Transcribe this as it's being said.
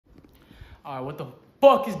Alright, what the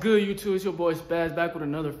fuck is good, YouTube? It's your boy Spaz back with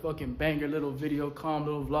another fucking banger little video, calm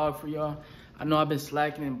little vlog for y'all. I know I've been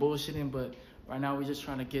slacking and bullshitting, but right now we just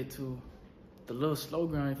trying to get to the little slow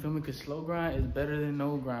grind, you feel me? Because slow grind is better than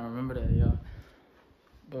no grind, remember that, y'all.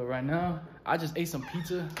 But right now, I just ate some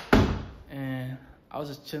pizza and I was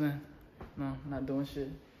just chilling. No, not doing shit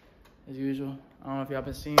as usual. I don't know if y'all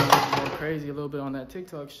been seeing me going crazy a little bit on that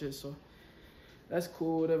TikTok shit, so that's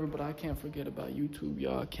cool, whatever, but I can't forget about YouTube,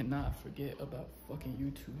 y'all. I cannot forget about fucking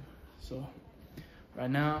YouTube. So, right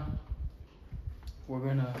now, we're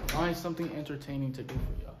gonna find something entertaining to do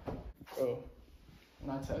for y'all. Bro,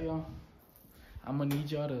 when I tell y'all, I'm gonna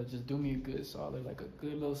need y'all to just do me a good solid, like a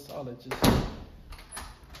good little solid, just get the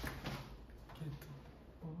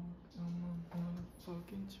ball on my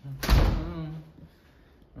motherfucking turn.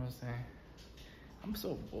 You know what I'm saying? I'm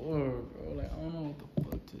so bored, bro. Like, I don't know what the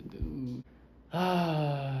fuck to do.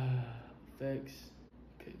 Thanks.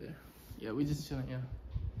 Okay, there. Yeah, we just chilling, yeah.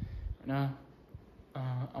 Right now,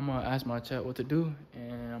 I'm gonna ask my chat what to do,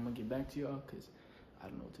 and I'm gonna get back to y'all, because I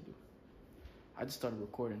don't know what to do. I just started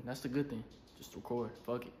recording. That's the good thing. Just record.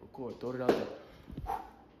 Fuck it. Record. Throw it out there.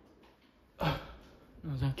 You know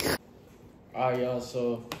what I'm saying? Alright, y'all,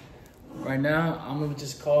 so right now, I'm gonna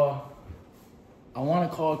just call. I wanna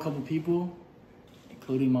call a couple people,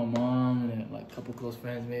 including my mom and like a couple close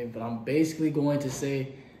friends maybe, but I'm basically going to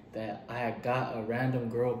say that I had got a random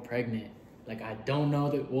girl pregnant. Like, I don't know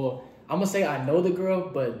well, I'm gonna say I know the girl,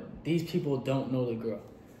 but these people don't know the girl.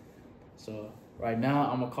 So right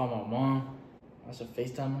now, I'm gonna call my mom. I should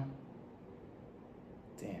FaceTime her.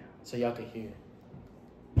 Damn, so y'all can hear.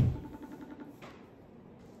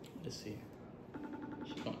 Let's see.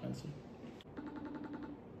 She don't answer.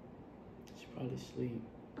 She probably asleep.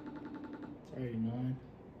 It's already 9.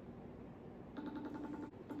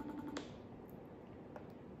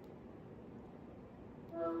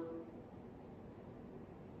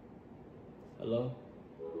 Hello?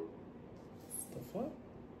 The fuck?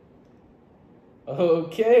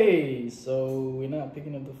 Okay, so we're not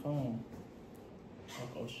picking up the phone.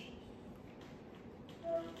 Oh, shit.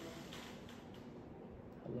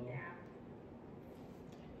 Hello?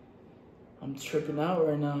 I'm tripping out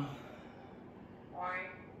right now. Why?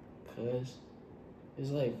 Cause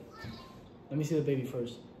it's like, let me see the baby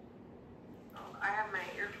first. Oh, I have my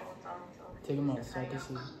earphones on, so. Take them out so I can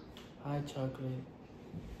see. Hi, chocolate.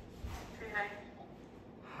 Say hi.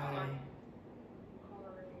 Hi.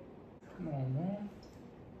 Come on, man.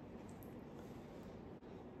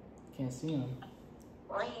 Can't see him.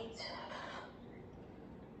 Wait.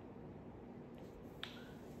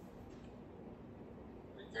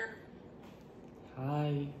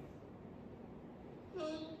 Hi.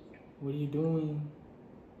 What are you doing?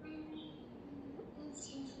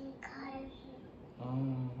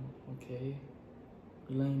 Oh, okay.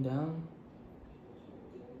 You laying down?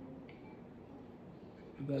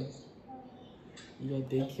 You got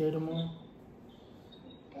daycare tomorrow?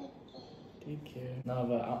 Daycare. No,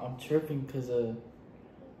 but I'm tripping because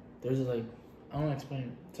there's like, I don't want to explain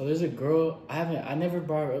it. So there's a girl, I never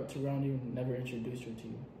brought her up to around you, never introduced her to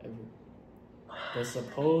you, ever. But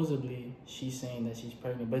supposedly, she's saying that she's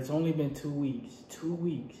pregnant, but it's only been 2 weeks. 2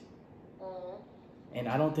 weeks. And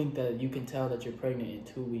I don't think that you can tell that you're pregnant in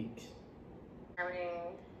 2 weeks. I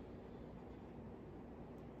mean,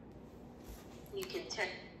 you can check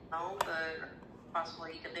on, but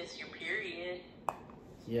possibly you can miss your period.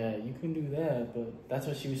 Yeah, you can do that, but that's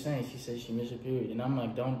what she was saying. She said she missed her period. And I'm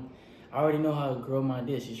like, I already know how a girl mind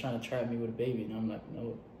is. She's trying to trap me with a baby. And I'm like,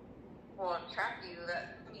 no. Well, trap you,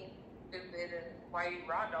 that means stupid, and why are you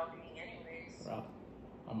raw dogging me anyways?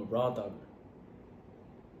 I'm a raw dogger.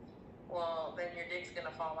 Well, then your dick's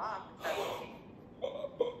gonna fall off.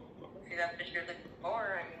 If that's what you're looking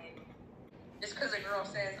for, I mean, just because a girl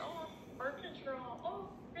says, oh, birth control, oh,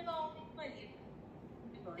 you're the only one,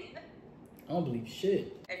 you believe it? I don't believe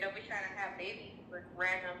shit. And don't be trying to have babies with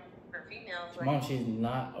random for females. Like, Mom, she's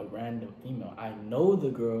not a random female. I know the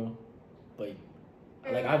girl, but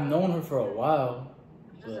like I've known her for a while.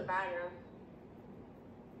 It doesn't matter.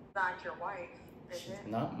 Not your wife, is She's it?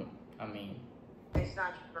 not. I mean, It's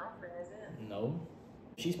not your girlfriend, is it? no.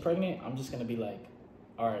 If she's pregnant, I'm just gonna be like,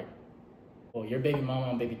 all right. Well, your baby mama,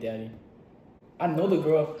 I'm baby daddy. I know the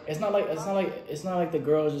girl. It's not like the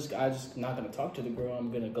girl I just not gonna talk to the girl.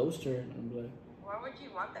 I'm gonna ghost her and be like. Why would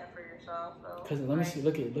you want that for yourself, though? Cause let me see.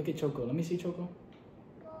 Look at Choco. Let me see Choco.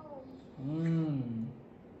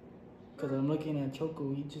 Cause I'm looking at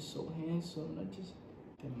Choco. He's just so handsome. I just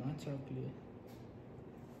get my chocolate.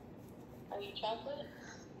 Are you chocolate?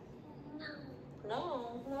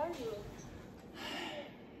 No. Who are you?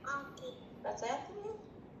 That's Anthony?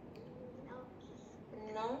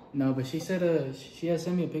 No? No, but she said she had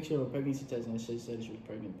sent me a picture of a pregnancy test and she said she was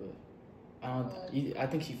pregnant, but I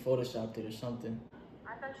think she photoshopped it or something.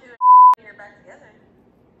 I thought you and you're back together.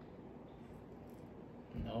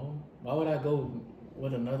 No, why would I go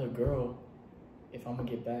with another girl if I'm gonna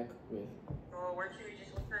get back with? Well, weren't you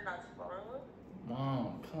just with her not too long ago?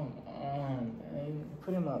 Mom, come on, man. You're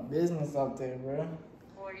putting my business out there, bro.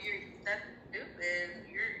 Well, that's stupid.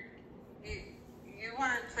 You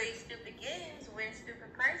want to play stupid games, win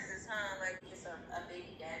stupid prizes, huh? Like just a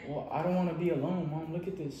baby daddy. Well, I don't want to be alone, Mom. Look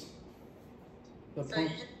at this. So you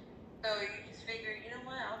just figure, you know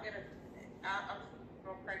what? I'll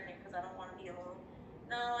go pregnant because I don't want to be alone.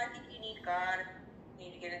 No, I think you need God. You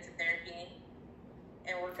need to get into therapy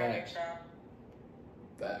and work on yourself.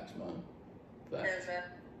 Facts, Mom. Because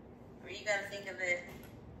you gotta think of it.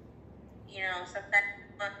 You know, sometimes you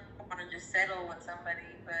don't want to just settle with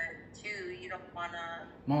somebody, but two, you don't want to.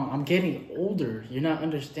 Mom, I'm getting older. You're not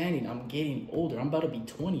understanding. I'm getting older. I'm about to be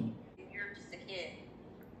 20. You're just a kid.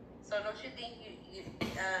 So don't you think you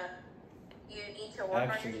need to work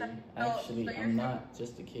on yourself? Actually, I'm not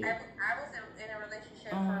just a kid. I was in a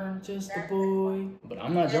relationship. I'm just a boy. But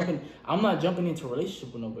I'm not jumping. I'm not jumping into a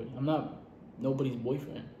relationship with nobody. I'm not nobody's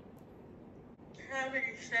boyfriend.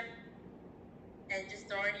 Having shit and just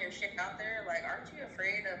throwing your shit out there, like, aren't you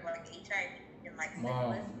afraid of like HIV and like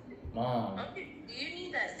syphilis? Mom. Okay, do you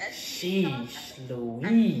need that? Sheesh,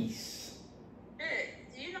 Louise.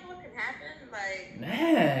 Shit, do you know what can happen? Like,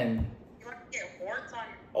 man. You want to get warts on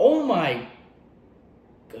your. Oh my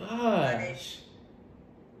gosh.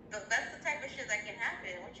 Like, that's the type of shit that can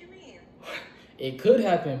happen. What you mean? It could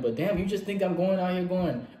happen, but damn, you just think I'm going out here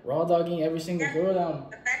going raw dogging every single girl down.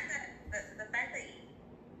 The fact that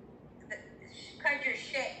cut your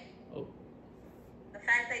shit. Oh. The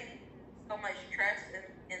fact that you so much trust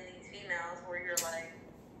in these females, where you're like,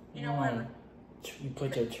 you know what? You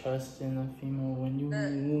put your trust in a female when you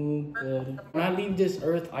move good. When I leave this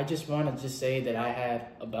earth, I just want to just say that I had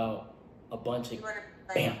about a bunch of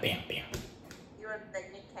bam, bam, bam. You were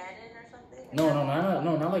like Nick Cannon or something?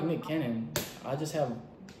 No, not like Nick Cannon. I just have,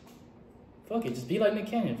 fuck it, just be like Nick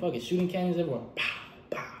Cannon. Fuck it, shooting cannons everywhere. Pow,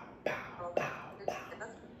 pow, pow, pow, pow.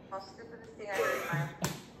 That's the most stupidest thing I heard in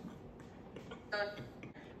my life.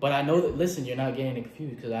 But I know that, listen, you're not getting it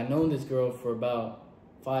confused, because I've known this girl for about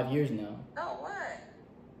 5 years now. Oh, what?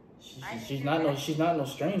 She's not no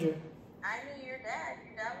stranger. I knew your dad.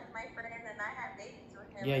 Your dad was my friend, and I had babies with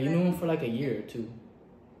him. Yeah, you knew him for like a year or two.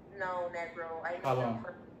 No, Negro. I How knew him long?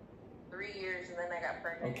 for 3 years, and then I got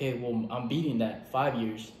pregnant. Okay, well, I'm beating that. 5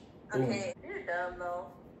 years. Boom. Okay, you're dumb, though.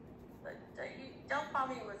 But you don't call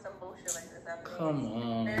me with some bullshit like this. Come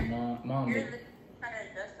on, Mom. You're trying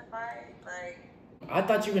to justify, like... I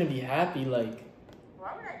thought you were going to be happy, like...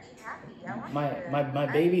 Why would I be happy? I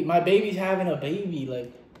want my baby's having a baby,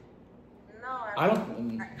 like... No, I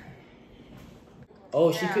don't...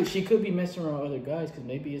 Oh, yeah. She could be messing around with other guys, because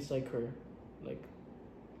maybe it's like her, like...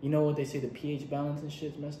 You know what they say, the pH balance and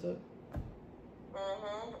shit's messed up?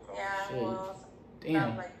 Mm-hmm. Yeah, shit. well...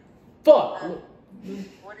 Damn. Like, fuck!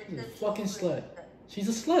 She's a fucking slut. She's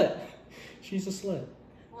a slut. She's a slut.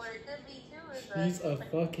 What it could be, too, is... She's a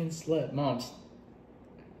fucking slut. Mom,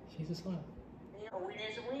 she's a slut. A win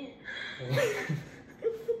is a win.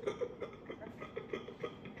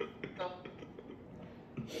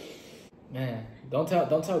 Man, don't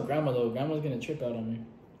tell grandma though. Grandma's gonna trip out on me.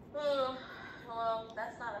 Well,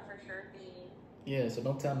 that's not a for sure thing. Yeah, so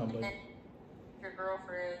don't tell nobody. Your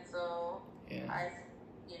girlfriend, so yeah.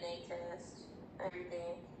 DNA test,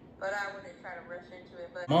 everything. But I wouldn't try to rush into it.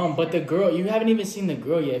 But Mom, but the girl, you haven't even seen the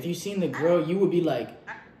girl yet. If you seen the girl, you would be like,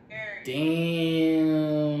 damn.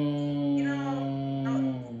 You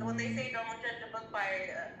know, when they say don't judge a book by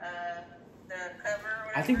the cover or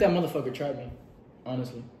whatever. I think that motherfucker tried me,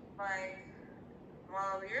 honestly. Like,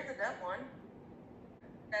 well, you're the dumb one.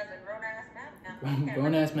 That's a grown-ass man now.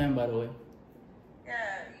 Grown-ass man, by the way.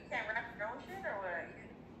 Yeah, you can't rap your own shit or what?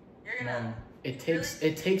 You're gonna... Mom, it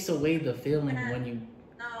takes away the feeling when you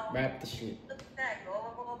rap the shit. Look at that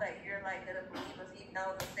gullible that you're like gonna believe a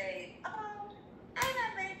female and say, oh, I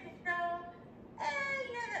got brain control.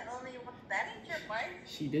 You're the only one. That ain't your wife.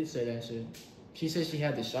 She did say that shit. She said she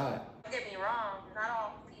had the shot. Don't get me wrong. Not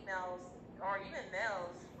all females, or even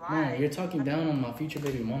males, lie. Mom, you're talking down on my future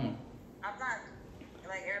baby mama. I'm not,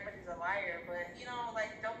 like, everybody's a liar, but, you know,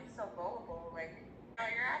 like, don't be so gullible. Like, you know,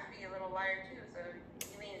 you're actually a little liar, too. So,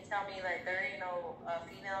 you mean to tell me, like, there ain't no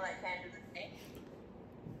female that can't do the same?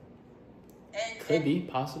 Could be,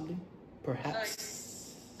 possibly, perhaps.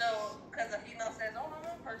 So, because a female says, oh, no,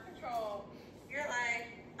 birth control, you're like,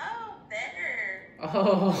 oh, better.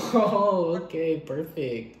 Oh, okay,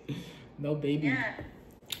 perfect. No baby. Yeah.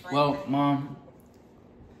 Well, Mom,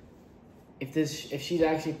 if she's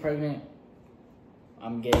actually pregnant,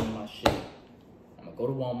 I'm getting my shit. I'm gonna go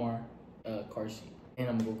to Walmart, car seat, and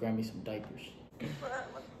I'm gonna go grab me some diapers. What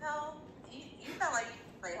the hell? You sound like you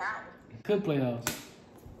play house. Could play house.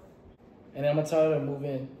 And then I'm gonna tell her to move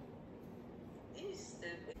in. You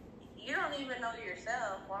stupid. You don't even know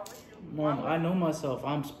yourself. Why would you? Mom, I know myself.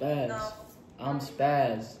 I'm spaz. No. I'm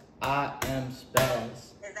spaz. I am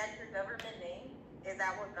spaz. Is that your government name? Is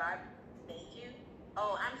that what God made you?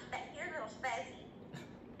 Oh, I'm spaz. You're a little spazzy.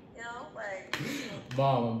 You know, like.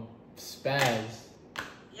 Mom, spaz.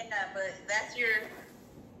 Yeah, but that's your.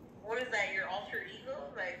 What is that? Your alter ego?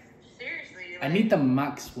 Like seriously. Like, I need the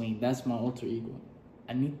Max Swing. That's my alter ego.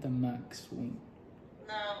 I need the Max Swing.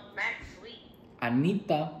 No, Max Sweet. I need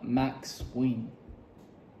the Max Swing.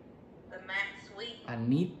 The Max Sweet. I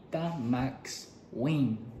need the Max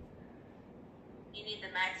Wing. You need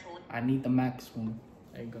the Max Wing. I need the Max Wing.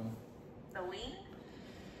 There you go. The wing?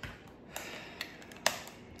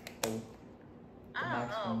 Oh. I don't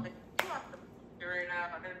know, but you on some bullshit right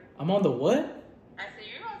now. I'm on the what? I said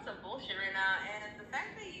you're on some bullshit right now, and the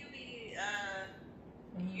fact that you be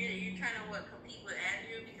you're trying to compete with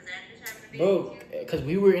Andrew because Andrew's having a baby Bro, too? because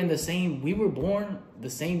we were born the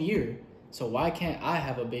same year. So why can't I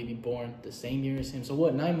have a baby born the same year as him? So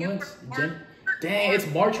what, 9 months? Dang, it's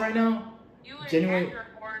March right now? You and January, Andrew are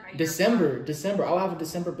born a year December. I'll have a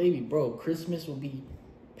December baby. Bro, Christmas will be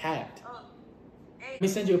packed. apart. Oh, hey, Let me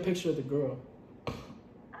send you a picture of the girl. I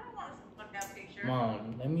don't want to look that picture.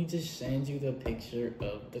 Mom, let me just send you the picture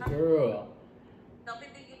of the girl. Don't be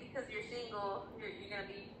thinking because you're single, you're gonna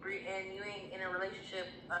be and you ain't in a relationship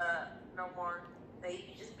no more. That you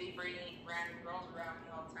can just be bringing random girls around me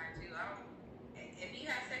all the time too. If you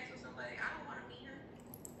have sex with somebody, I don't want to meet her.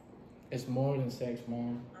 It's more than sex,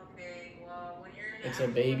 Mom. Okay, well when you're in It's a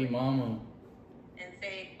baby mama. and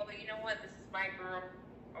say, oh, you know what, this is my girl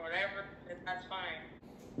or whatever, then that's fine.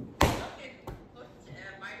 Okay,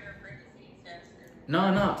 buy her a pregnancy test.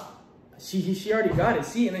 No. She already got it.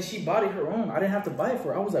 See, and then she bought it her own. I didn't have to buy it for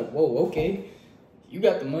her. I was like, whoa, okay. You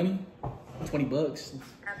got the money. $20.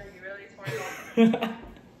 After you really $20.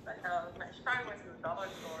 She probably went to the dollar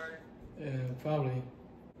store. Yeah, probably.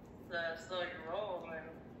 Slow your roll and.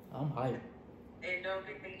 I'm hyped. And don't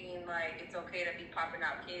be thinking like it's okay to be popping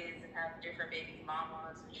out kids and have different baby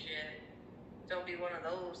mamas and shit. Don't be one of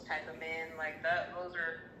those type of men like that. Those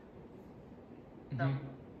are some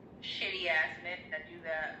shitty ass men that do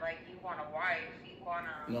that. Like you want a wife, you want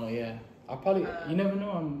a. No, yeah. I'll probably. You never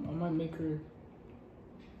know. I might make her.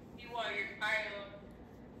 You want your child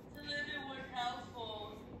to live in one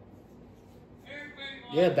household.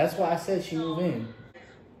 Yeah, that's why I said she move in.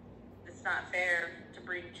 It's not fair to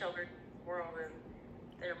bring children to the world and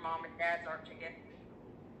their mom and dads aren't together.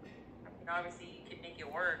 I mean, obviously you can make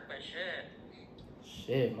it work, but shit.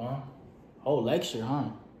 Shit, Mom. Whole lecture, huh?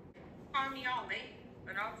 Calling me all late,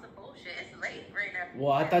 but on some bullshit. It's late right now.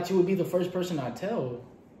 Well, I thought you would be the first person I tell.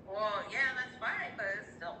 Well, yeah, that's fine, but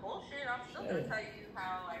it's still bullshit. I'm still gonna tell you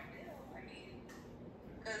how I feel. I mean,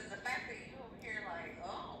 because the fact that you over here like,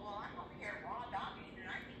 oh, well, I'm over here raw dogging and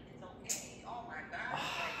I think it's okay. Oh my god.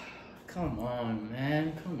 Like, Come on,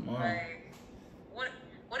 man. Come on. like,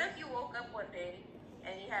 what if you woke up one day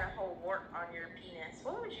and you had a whole wart on your penis?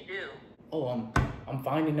 What would you do? Oh, I'm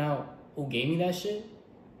finding out who gave me that shit.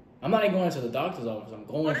 I'm not even going to the doctor's office. I'm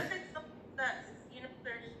going. What if it's something that,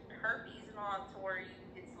 there's herpes and all to where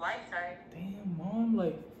it's lifetime? Damn, Mom.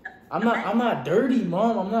 Like, I'm not dirty,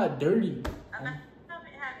 Mom. I'm not dirty. I'm not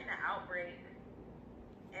having an outbreak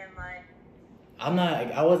and like.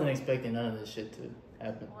 I wasn't expecting none of this shit to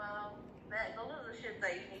happen. Well, those are the shit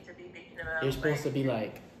that you need to be thinking about. You're supposed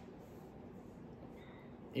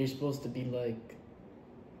to be like,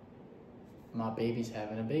 my baby's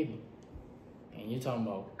having a baby. And you're talking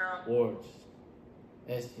about warts,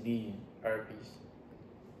 STD, herpes,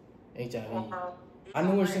 HIV. I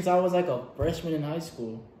knew her since I was like a freshman in high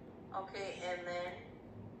school. Okay, and then?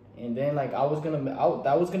 And then like that was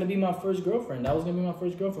gonna be my first girlfriend.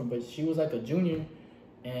 But she was like a junior,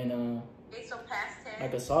 and Okay, so past 10.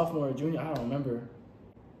 like a sophomore or junior. I don't remember.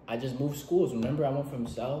 I just moved schools. Remember, I went from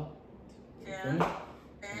South. Yeah.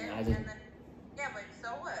 And Yeah, but so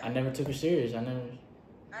what? I never took her serious. I know,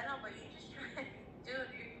 but you just trying,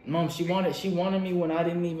 dude. Mom, she wanted me when I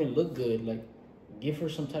didn't even look good. Like, give her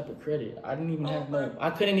some type of credit. I didn't even have no.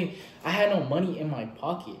 I had no money in my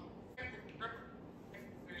pocket.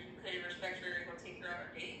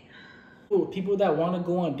 People that want to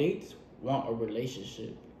go on dates want a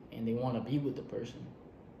relationship, and they want to be with the person.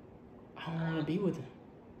 I don't want to be with them.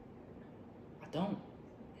 I don't.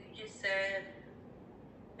 You just said,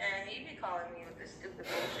 and you be calling me with this stupid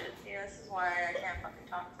bullshit. can't fucking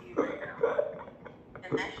talk to you right now.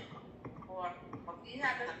 And that's well, you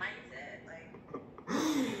have a mindset,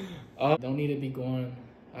 like. Don't need to be going.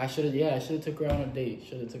 I should have took her on a date.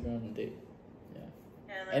 Yeah.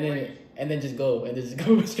 Yeah, And then just go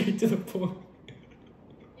straight to the point.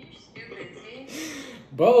 You stupid, see?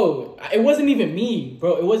 Bro, it wasn't even me,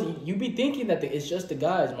 bro. It wasn't. You be thinking that it's just the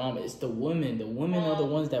guys, mom. It's the women. The women are the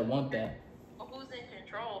ones that want that. Well, who's in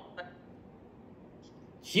control?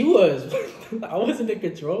 She was. I wasn't in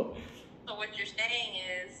control. So what you're saying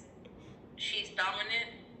is she's dominant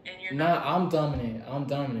and you're Nah, not? I'm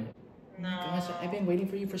dominant. No. Gosh, I've been waiting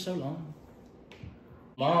for you for so long.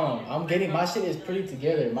 Mom, I'm getting my shit is pretty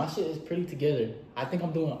together. I think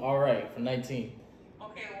I'm doing all right for 19.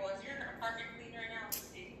 Okay, well, is your apartment clean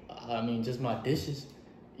right now? I mean, just my dishes.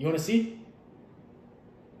 You want to see?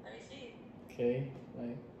 Let me see. Okay,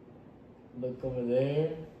 like, look over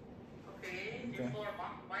there. Okay, your floor mop.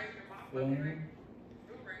 Why is your mop Film. up there?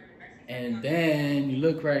 And then you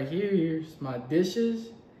look right here. Here's my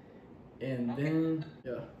dishes. And then,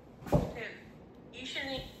 yeah. Okay. You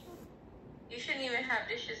shouldn't even have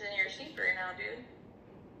dishes in your sink right now, dude.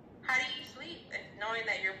 How do you sleep knowing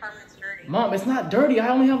that your apartment's dirty? Mom, it's not dirty. I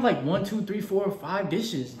only have like 1, 2, 3, 4, 5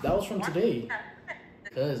 dishes. That was from today.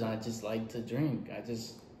 Because I just like to drink. I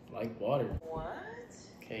just like water. What?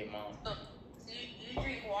 Okay, Mom. So you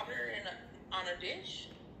drink water on a dish?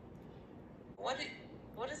 What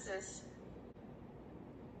is this?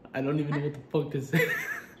 I don't even know what the fuck this is.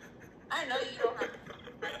 I know you don't have.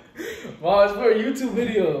 Mom, it's for a YouTube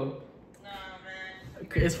video. No, man.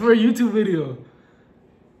 Okay, it's for a YouTube video.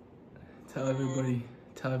 Tell everybody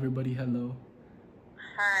hello.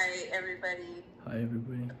 Hi, everybody. Hi,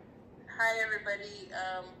 everybody. Hi, everybody.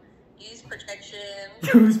 Use protection.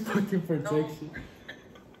 Use fucking protection.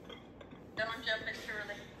 Don't jump into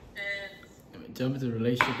relationships. Jump into a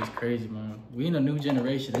relationship is crazy, man. We in a new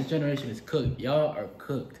generation. This generation is cooked. Y'all are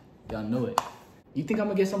cooked. Y'all know it. You think I'm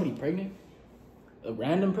gonna get somebody pregnant? A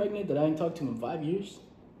random pregnant that I ain't talked to in 5 years?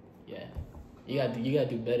 Yeah. You gotta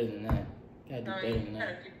do better than that. You gotta do better than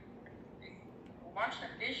that. Wash the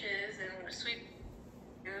dishes and sweep.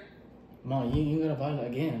 Mom, you gotta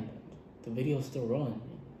violate again. The video's still rolling.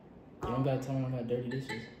 You don't gotta tell me I got dirty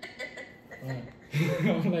dishes.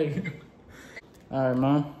 I'm like, alright,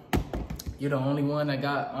 Mom. You're the only one that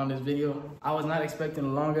got on this video. I was not expecting a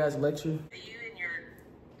long ass lecture. Are you in your,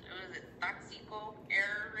 what is it, toxical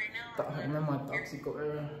era right now? I'm in my toxical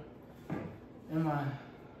era. In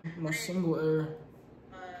my single era.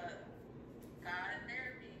 God in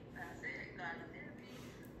therapy. That's it. God in therapy.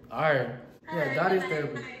 Alright. Yeah, Hi, God is good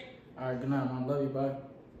therapy. night. Alright, good night, Mom. Love you, bye.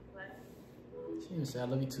 What? She even said I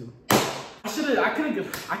love you too.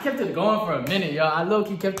 I kept it going for a minute, y'all. I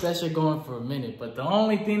low-key kept that shit going for a minute. But the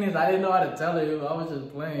only thing is I didn't know how to tell her. I was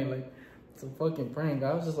just playing like it's a fucking prank.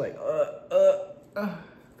 I was just like, cause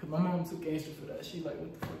my mom too gangster for that. She like,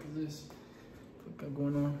 what the fuck is this? What got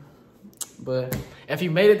going on? But if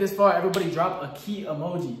you made it this far, everybody drop a key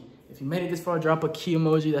emoji. If you made it this far, drop a key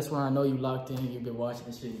emoji. That's when I know you locked in. You've been watching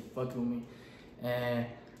this shit. You fucking with me. And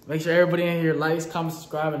make sure everybody in here likes, comment,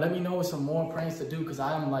 subscribe, and let me know some more pranks to do. Cause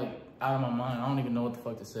I'm like out of my mind. I don't even know what the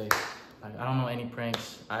fuck to say. Like I don't know any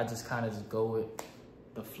pranks. I just kind of just go with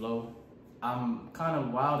the flow. I'm kind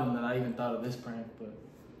of wild in that I even thought of this prank, but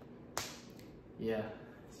yeah.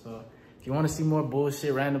 So if you want to see more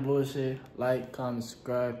bullshit, random bullshit, like, comment,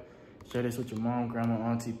 subscribe, share this with your mom, grandma,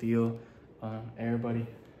 auntie, Theo, everybody.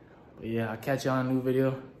 But yeah, I'll catch y'all in a new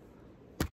video.